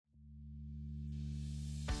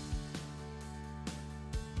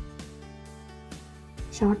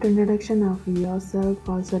Short introduction of yourself.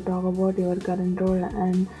 Also talk about your current role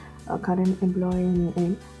and current employee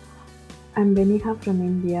name. I'm Bheniha from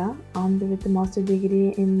India, armed with a master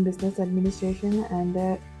degree in business administration and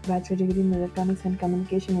a bachelor degree in electronics and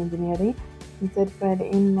communication engineering. I'm certified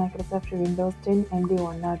in Microsoft Windows 10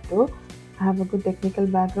 MD1 or 2. I have a good technical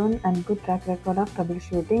background and good track record of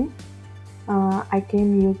troubleshooting. I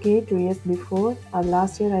came UK 2 years before.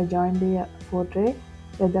 Last year I joined the Fortray.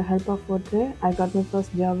 With the help of Fortray, I got my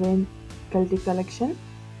first job in quality collection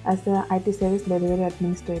as a IT service delivery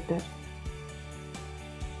administrator.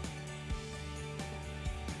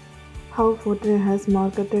 How Fortray has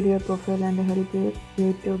marketed your profile and helped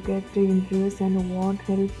you to get the interviews and what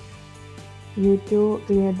helped you to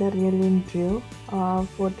create the real interview.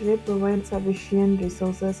 Fortray provides sufficient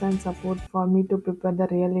resources and support for me to prepare the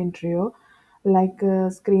real interview, like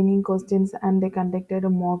screening questions, and they conducted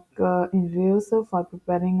mock interviews for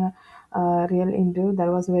preparing a real interview. That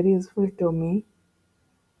was very useful to me.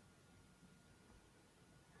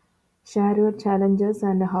 Share your challenges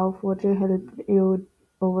and how Fortray helped you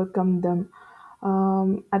overcome them.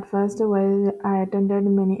 At first, while I attended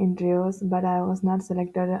many interviews, but I was not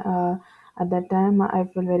selected at that time. I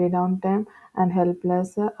felt very downtime and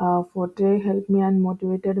helpless. Fortray helped me and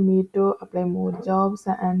motivated me to apply more jobs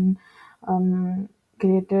and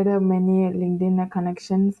created many LinkedIn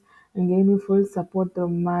connections and gave me full support through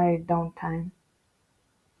my downtime.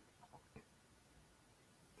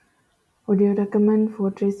 Would you recommend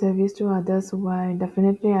Fortray service to others? Why?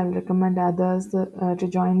 Definitely, I'll recommend others to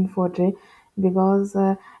join Fortray because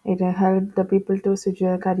it helps the people to switch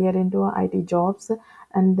their career into IT jobs.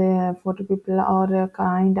 And the Fortray people are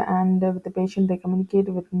kind and with the patient they communicate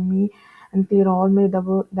with me and clear all my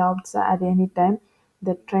doubts at any time.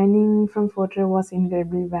 The training from Fortray was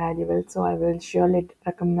incredibly valuable, so I will surely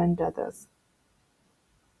recommend others.